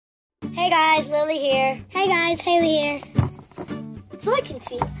Hey guys, Lily here. Hey guys, Haley here. So I can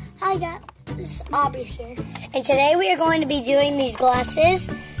see. Hi guys, Aubrey here. And today we are going to be doing these glasses.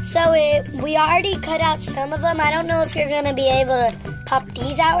 So we already cut out some of them. I don't know if you're going to be able to pop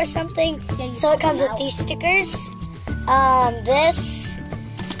these out or something. Yeah, so it comes with these stickers. This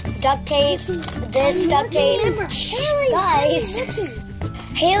duct tape. This duct tape. Guys.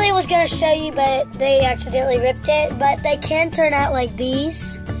 Haley was going to show you, but they accidentally ripped it. But they can turn out like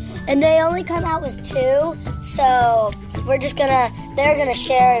these. And they only come out with 2. So they're going to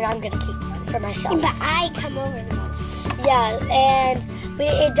share, and I'm going to keep one for myself. But I come over the most. Yeah, and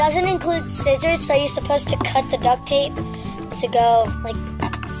it doesn't include scissors, so you're supposed to cut the duct tape to go like,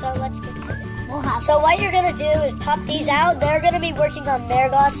 so let's get to it. So what you're going to do is pop these out. They're going to be working on their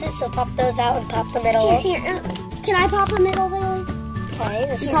glasses, so pop those out and pop the middle. Here. Can I pop the middle, Lily? Okay,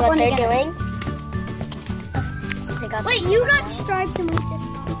 this is what they're doing. Wait, you got stripes and we just...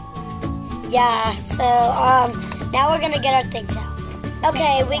 Yeah, so now we're going to get our things out.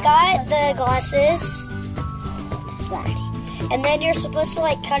 Okay, we got the glasses. And then you're supposed to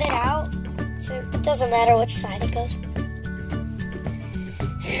like cut it out. So it doesn't matter which side it goes.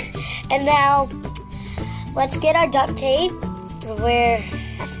 And now let's get our duct tape.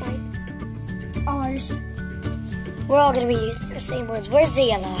 That's mine. Ours. We're all going to be using the same ones. Where's the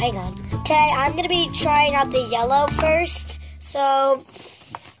yellow? Hang on. Okay, I'm going to be trying out the yellow first. So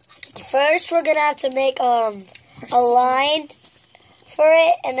first we're going to have to make a line for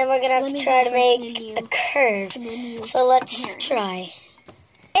it, and then we're going to have to try to make a curve. So let's try.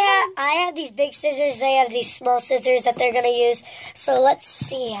 Yeah, I have these big scissors. They have these small scissors that they're going to use. So let's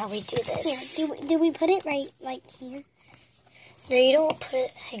see how we do this. Here, do we put it right, like here? No, you don't put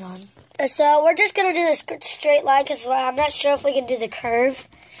it. Hang on. So we're just going to do this straight line because I'm not sure if we can do the curve.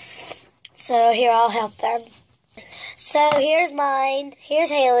 So here, I'll help them. So here's mine. Here's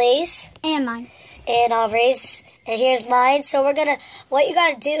Haley's. And mine. And Aubrey's. And here's mine. So what you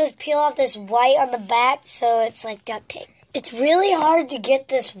got to do is peel off this white on the back so it's like duct tape. It's really hard to get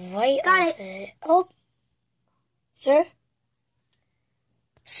this white off it. Oh. Sir?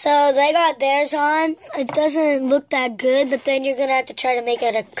 So they got theirs on. It doesn't look that good, but then you're going to have to try to make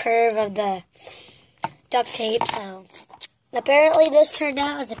it a curve of the duct tape. So apparently this turned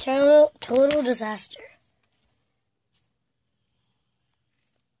out as a total disaster.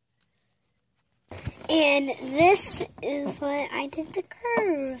 And this is what I did the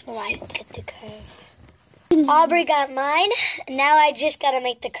curve. Aubrey got mine. Now I just got to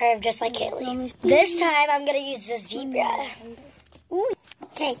make the curve just like Haley. This time I'm going to use the zebra. Ooh.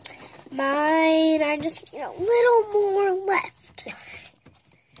 Okay, mine, I just need a little more left.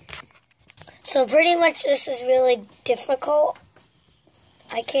 So pretty much this is really difficult.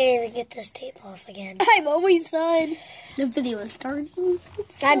 I can't even get this tape off again. I'm almost done. The video is starting.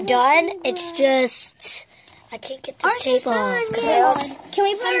 I'm done. It's just I can't get this tape off. Can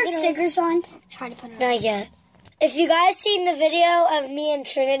we put our stickers on? Try to put it on. Not yet. If you guys seen the video of me and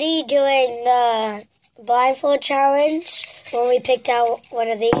Trinity doing the blindfold challenge when we picked out one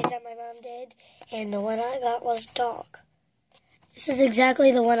of these that my mom did, and the one I got was dog. This is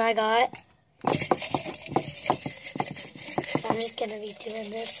exactly the one I got. I'm just gonna be doing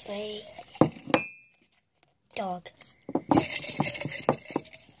this way. Dog.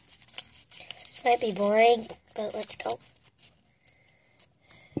 Might be boring, but let's go.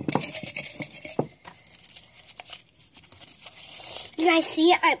 You guys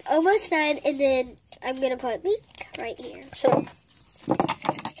see it? I'm almost done, and then I'm going to put meat right here. So,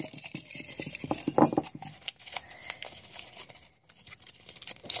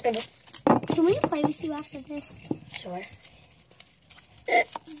 can we play with you after this? Sure.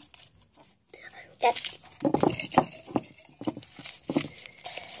 Yes.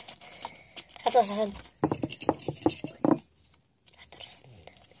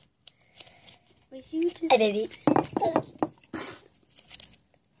 I did it.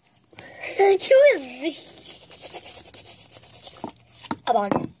 Who is me? A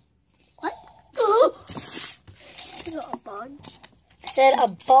barn. What? A barn? I said a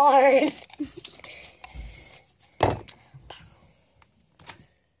barn.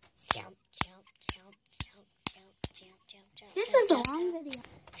 This is the wrong video.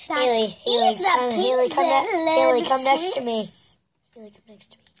 Haley, come next to me. Haley, come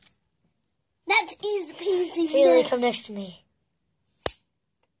next to me. That's easy peasy. Haley, come next to me.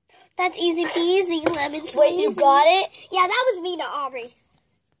 That's easy peasy, lemon squeezy. Wait, you got it? Yeah, that was me to Aubrey.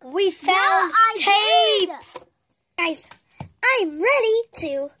 We found tape. Guys, I'm ready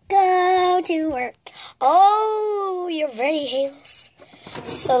to go to work. Oh, you're ready, Haley.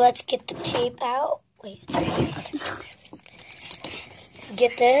 So let's get the tape out. Wait, it's right here.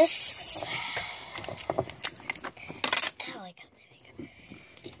 Get this.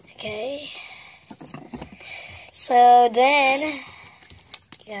 Okay. So then,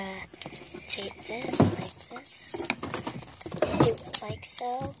 you gotta take this like this. Do it like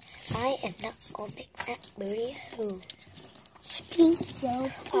so. I am not gonna make that booty hole.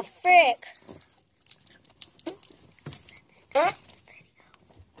 Oh, frick. Huh?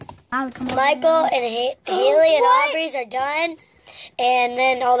 Michael and Haley and Aubrey's are done. And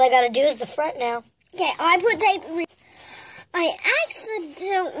then all they gotta do is the front now. Okay, I put tape. I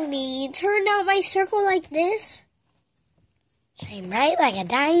accidentally turned out my circle like this. Shine bright like a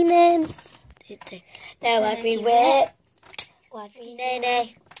diamond. Now watch me whip. Watch me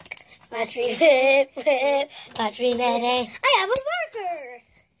nay-nay. Watch me whip, whip. Watch me nay-nay. I have a marker.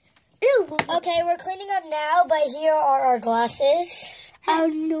 Ooh. Okay, we're cleaning up now, but here are our glasses. Oh,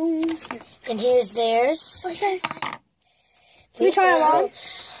 no. And here's theirs. What's that? Can we try them on?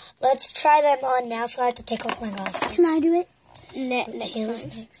 Let's try them on now, so I have to take off my glasses. Can I do it? Haley's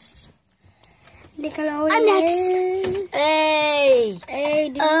next. Nickelodeon. I'm next. Hey. Hey,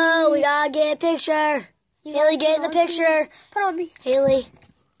 dude. Oh, we gotta get a picture. Haley, get in the picture. Put on me. Haley.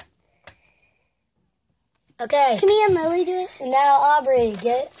 Okay. Can me and Lily do it? Now, Aubrey,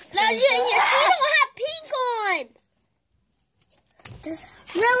 get. No, she don't have pink on.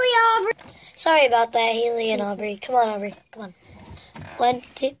 Really, Aubrey? Sorry about that, Haley and Aubrey. Come on, Aubrey. Come on. 1,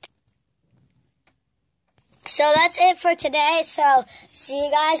 2. So that's it for today. So see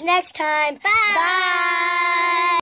you guys next time. Bye. Bye.